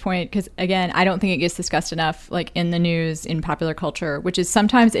emphasize this point because, again, I don't think it gets discussed enough, like in the news, in popular culture, which is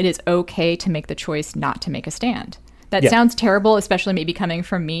sometimes it is okay to make the choice not to make a stand. That sounds terrible, especially maybe coming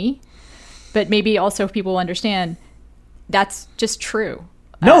from me. But maybe also people understand that's just true.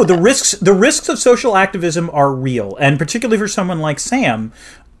 No, the risks of social activism are real, and particularly for someone like Sam,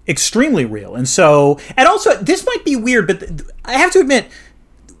 extremely real. And also, this might be weird, but I have to admit,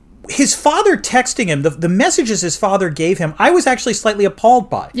 his father texting him, the messages his father gave him, I was actually slightly appalled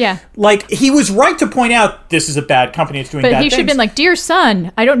by. Yeah. Like, he was right to point out, this is a bad company, it's doing bad things. But he should have been like, dear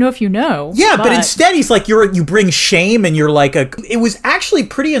son, I don't know if you know. Yeah, but instead he's like, you bring shame, and you're like it was actually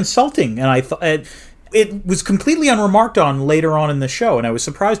pretty insulting, and I thought... It was completely unremarked on later on in the show, and I was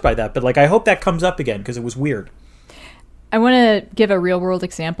surprised by that. But I hope that comes up again, because it was weird. I want to give a real-world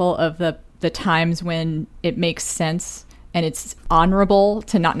example of the times when it makes sense and it's honorable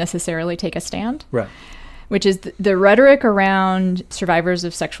to not necessarily take a stand. Right. Which is the rhetoric around survivors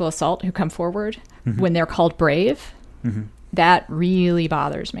of sexual assault who come forward when they're called brave. That really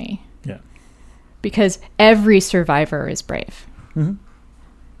bothers me. Yeah. Because every survivor is brave.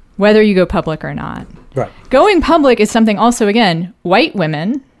 Whether you go public or not. Right. Going public is something also, again, white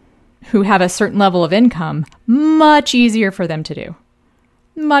women who have a certain level of income, much easier for them to do.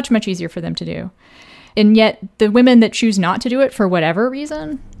 Much, much easier for them to do. And yet the women that choose not to do it for whatever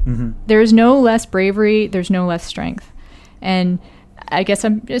reason, there's no less bravery, there's no less strength. And I guess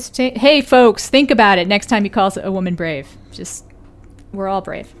I'm just saying, hey, folks, think about it next time you call a woman brave. We're all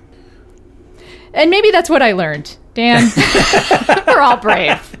brave. And maybe that's what I learned Dan. We're all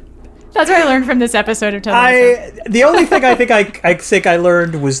brave. That's what I learned from this episode of Total. The only thing I think I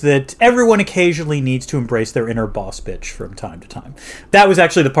learned was that everyone occasionally needs to embrace their inner boss bitch from time to time. That was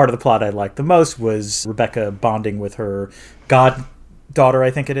actually the part of the plot I liked the most, was Rebecca bonding with her goddaughter,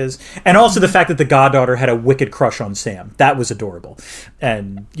 I think it is. And also the fact that the goddaughter had a wicked crush on Sam. That was adorable.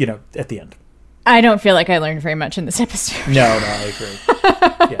 And, at the end. I don't feel like I learned very much in this episode. No, I agree.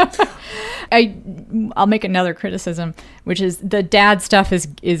 Yeah. I'll make another criticism, which is the dad stuff is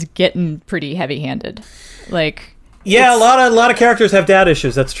getting pretty heavy-handed. A lot of characters have dad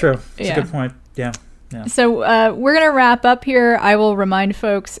issues. That's true. That's a good point. Yeah. Yeah. So we're going to wrap up here. I will remind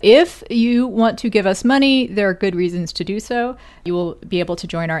folks, if you want to give us money, there are good reasons to do so. You will be able to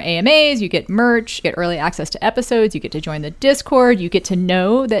join our AMAs. You get merch, you get early access to episodes. You get to join the Discord. You get to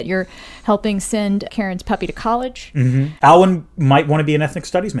know that you're helping send Karen's puppy to college. Mm-hmm. Alwyn might want to be an ethnic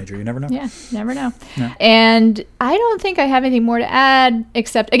studies major. You never know. Yeah, never know. No. And I don't think I have anything more to add,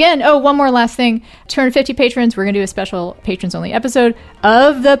 except, again, one more last thing. 250 patrons. We're going to do a special patrons-only episode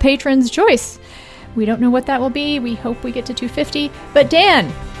of the Patron's Choice. We don't know what that will be. We hope we get to 250. But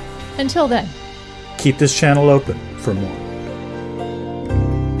Dan, until then, keep this channel open for more.